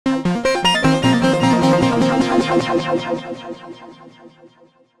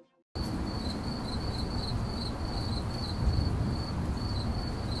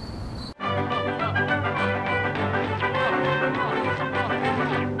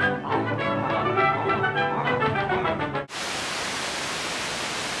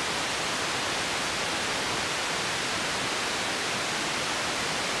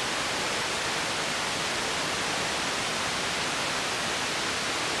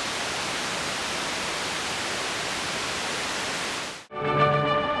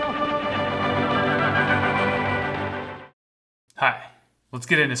Hi, let's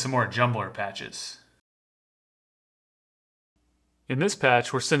get into some more Jumbler patches. In this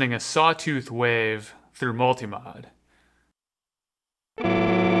patch, we're sending a sawtooth wave through multimod. And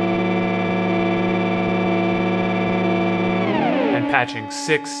patching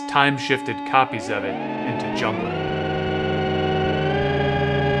 6 time-shifted copies of it into Jumbler.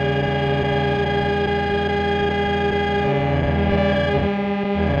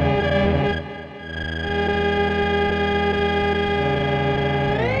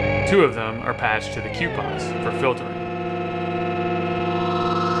 Two of them are patched to the QPOS for filtering.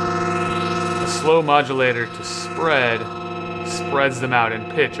 A slow modulator to spreads them out in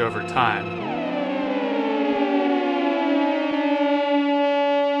pitch over time.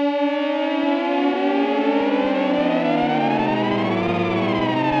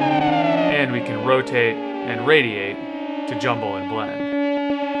 And we can rotate and radiate to jumble and blend.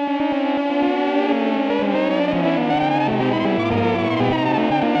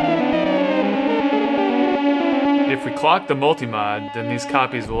 If we clock the multimod, then these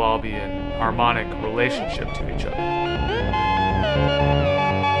copies will all be in harmonic relationship to each other.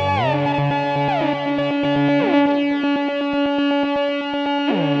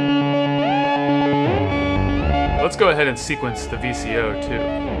 Let's go ahead and sequence the VCO too.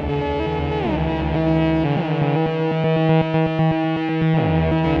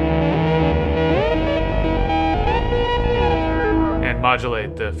 And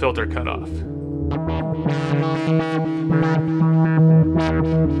modulate the filter cutoff.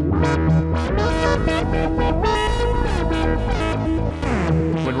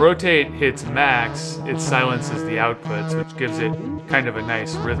 When rotate hits max, it silences the outputs, which gives it kind of a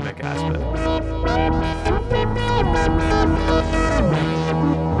nice rhythmic aspect.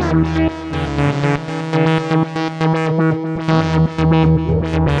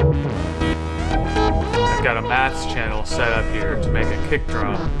 I've got a maths channel set up here to make a kick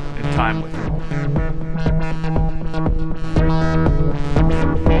drum in time with it.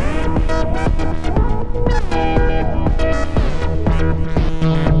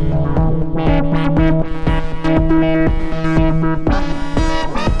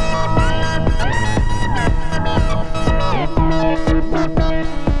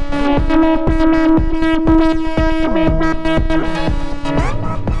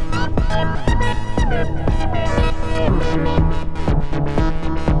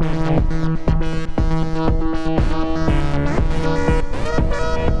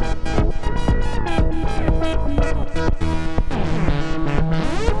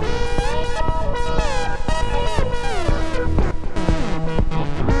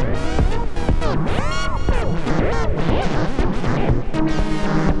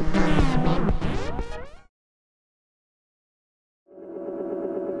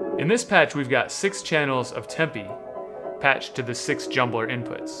 In this patch, we've got 6 channels of tempi patched to the 6 Jumbler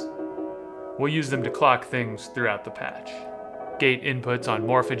inputs. We'll use them to clock things throughout the patch. Gate inputs on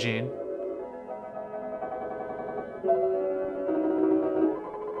morphogene,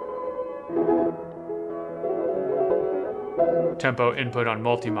 tempo input on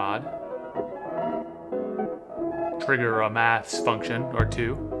multimod, trigger a maths function or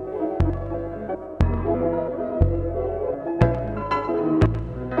two,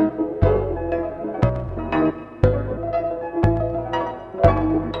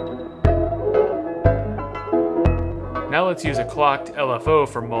 Now let's use a clocked LFO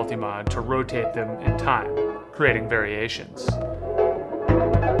from multimod to rotate them in time, creating variations.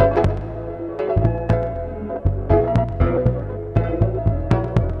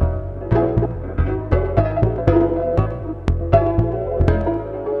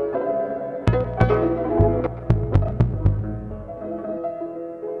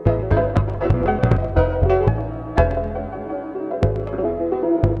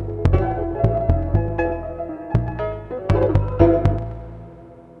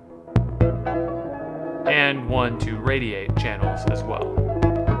 And one to Radiate channels as well.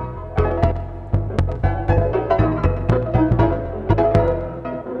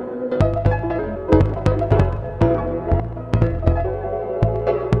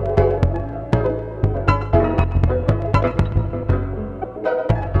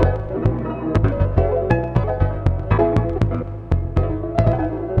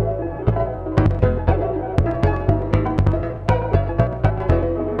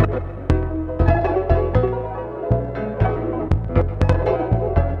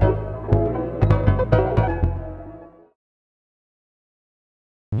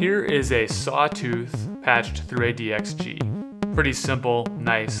 is a sawtooth patched through a DXG. Pretty simple,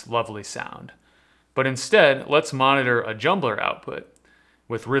 nice, lovely sound. But instead, let's monitor a Jumbler output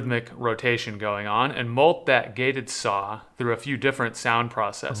with rhythmic rotation going on and molt that gated saw through a few different sound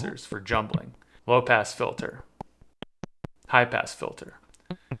processors for jumbling. Low pass filter, high pass filter.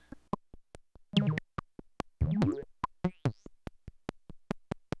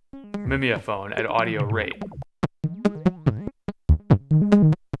 Mimeophone at audio rate.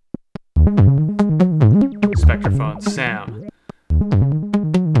 Spectrophone Sam.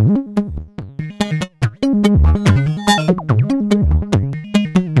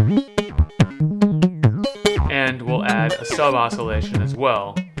 And we'll add a sub-oscillation as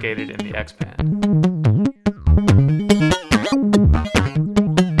well, gated in the X-band.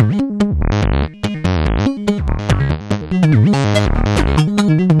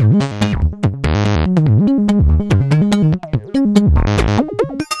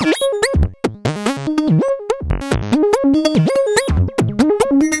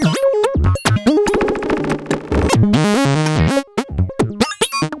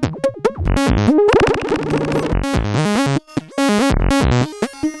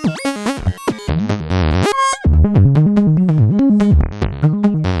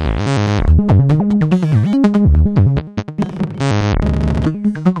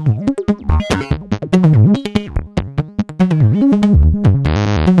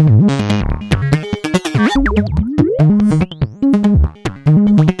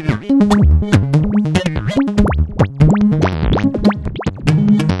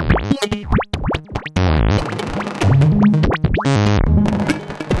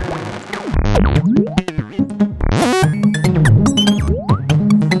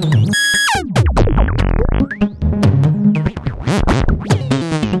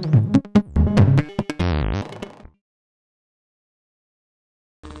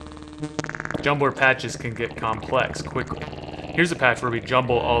 Jumbler patches can get complex quickly. Here's a patch where we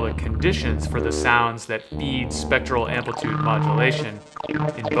jumble all the conditions for the sounds that feed spectral amplitude modulation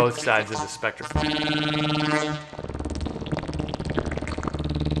in both sides of the spectrophone.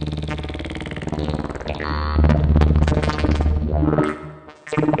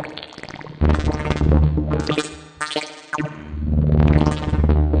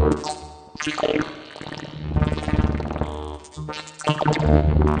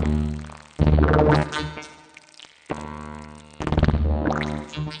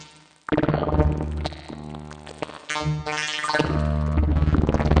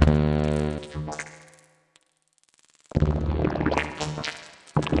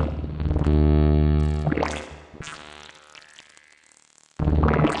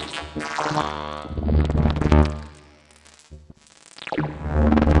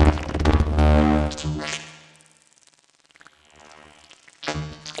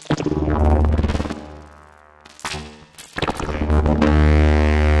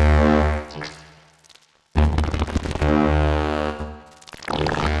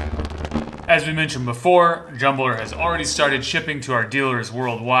 As we mentioned before, Jumbler has already started shipping to our dealers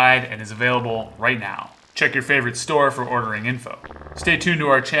worldwide and is available right now. Check your favorite store for ordering info. Stay tuned to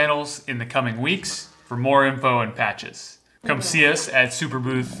our channels in the coming weeks for more info and patches. Come see us at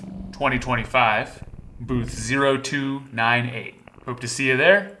Superbooth 2025, booth 0298. Hope to see you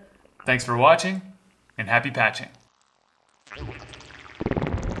there. Thanks for watching, and happy patching.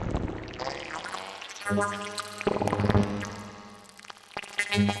 Thank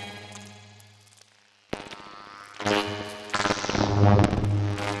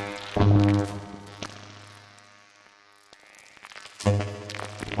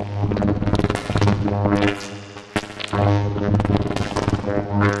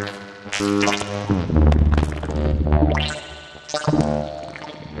you.